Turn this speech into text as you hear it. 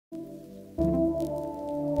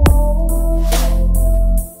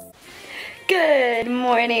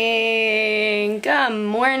morning! Good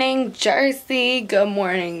morning, Jersey. Good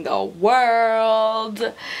morning, the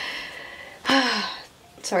world.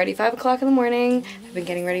 It's already 5 o'clock in the morning. I've been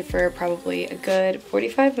getting ready for probably a good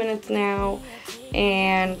 45 minutes now.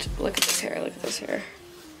 And look at this hair, look at this hair.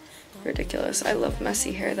 Ridiculous. I love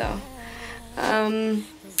messy hair though.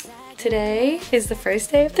 Today is the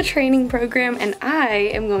first day of the training program and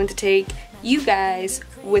I am going to take you guys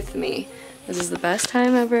with me. This is the best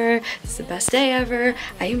time ever. This is the best day ever.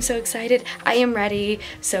 I am so excited. I am ready.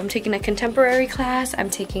 So I'm taking a contemporary class. I'm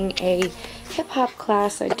taking a hip-hop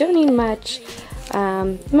class. I don't need much.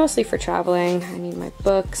 Mostly for traveling. I need my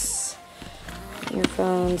books,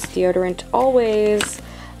 earphones, deodorant always.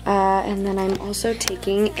 And then I'm also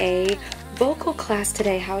taking a vocal class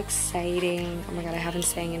today. How exciting. Oh my god, I haven't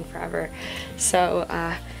sang in forever. So,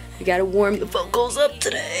 we gotta warm the vocals up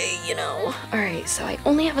today, you know. Alright, so I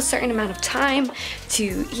only have a certain amount of time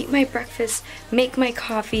to eat my breakfast, make my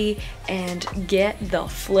coffee, and get the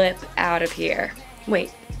flip out of here.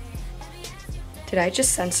 Wait, did I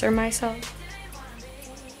just censor myself?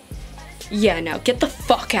 Yeah, no, get the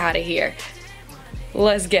fuck out of here.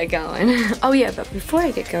 Let's get going. Oh yeah, but before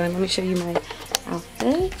I get going, let me show you my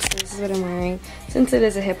outfit. So this is what I'm wearing. Since it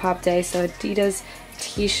is a hip hop day, so Adidas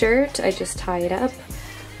t-shirt, I just tie it up.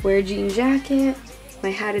 Wear a jean jacket, my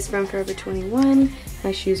hat is from Forever 21,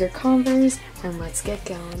 my shoes are Converse, and let's get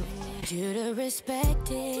going.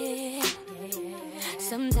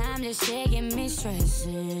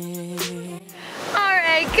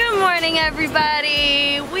 Alright, good morning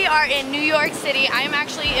everybody. We are in New York City. I am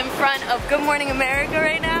actually in front of Good Morning America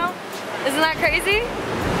right now. Isn't that crazy?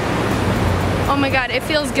 Oh my god, it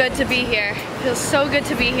feels good to be here. It feels so good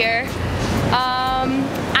to be here.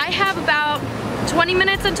 I have about 20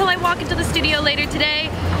 minutes until I walk into the studio later today.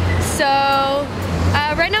 So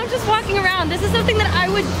right now I'm just walking around. This is something that I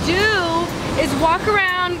would do, is walk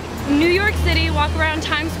around New York City, walk around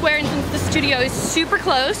Times Square, and since the studio is super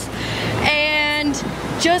close, and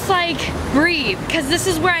just like breathe, because this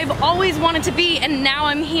is where I've always wanted to be and now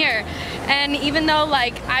I'm here. And even though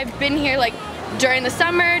like I've been here like during the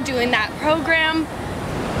summer doing that program,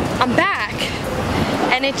 I'm back.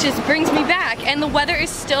 And it just brings me back, and the weather is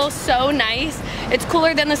still so nice. It's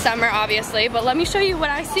cooler than the summer, obviously, but let me show you what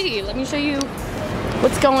I see. Let me show you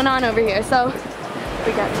what's going on over here. So,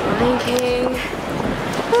 we got Lion King.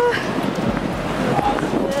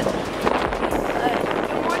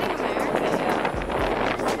 Good morning, America.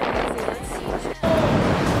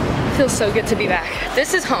 Feels so good to be back.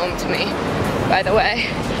 This is home to me, by the way.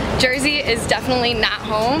 Jersey is definitely not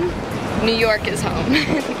home. New York is home,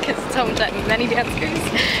 because it's home to many dancers,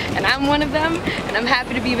 and I'm one of them, and I'm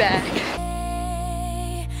happy to be back.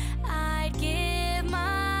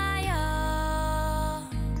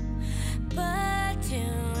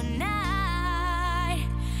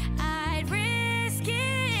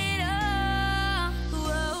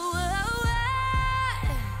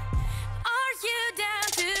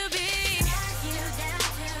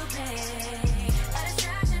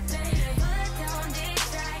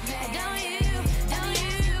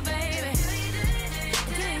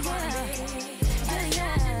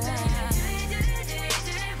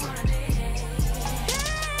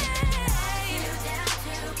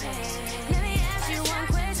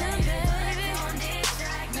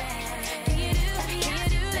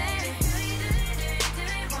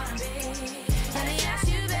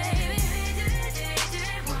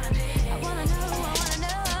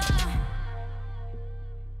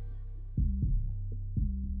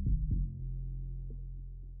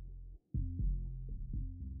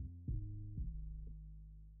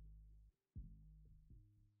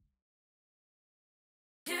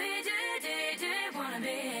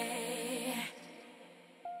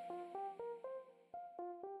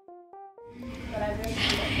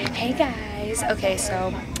 Hey guys, okay,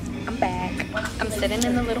 so I'm back. I'm sitting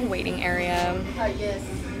in the little waiting area.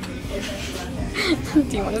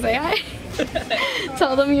 Do you want to say hi?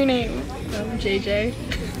 Tell them your name. I'm JJ.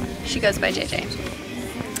 She goes by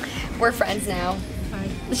JJ. We're friends now. Hi.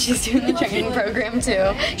 She's doing the training program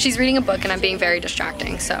too. She's reading a book and I'm being very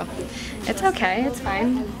distracting, so it's okay, it's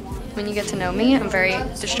fine. When you get to know me, I'm very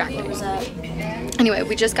distracting. Anyway,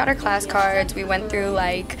 we just got our class cards. We went through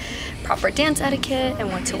like proper dance etiquette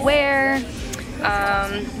and what to wear.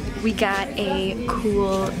 We got a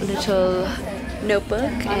cool little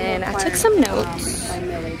notebook and I took some notes.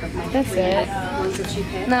 That's it.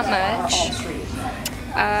 Not much.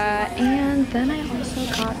 And then I also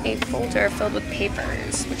got a folder filled with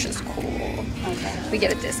papers, which is cool. We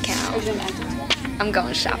get a discount. I'm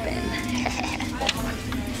going shopping.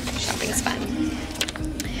 Shopping's fun.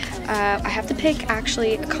 I have to pick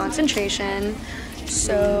actually a concentration,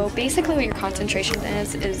 So basically what your concentration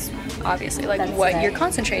is obviously like what you're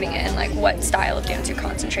concentrating in, like what style of dance you're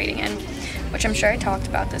concentrating in, which I'm sure I talked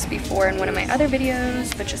about this before in one of my other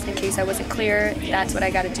videos, but just in case I wasn't clear, that's what I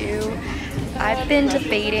gotta do. I've been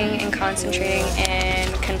debating and concentrating in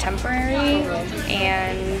contemporary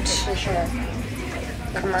and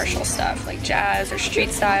commercial stuff like jazz or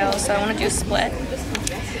street style, so I want to do a split.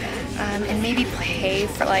 And maybe pay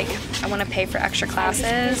for I want to pay for extra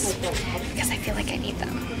classes because I feel like I need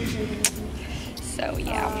them. So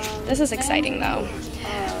yeah, this is exciting though.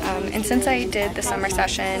 And since I did the summer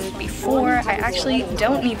session before, I actually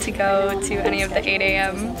don't need to go to any of the 8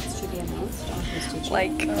 a.m.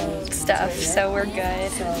 stuff, so we're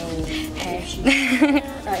good. Hey.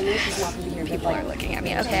 People are looking at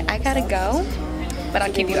me. Okay, I gotta go, but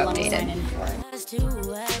I'll keep you updated.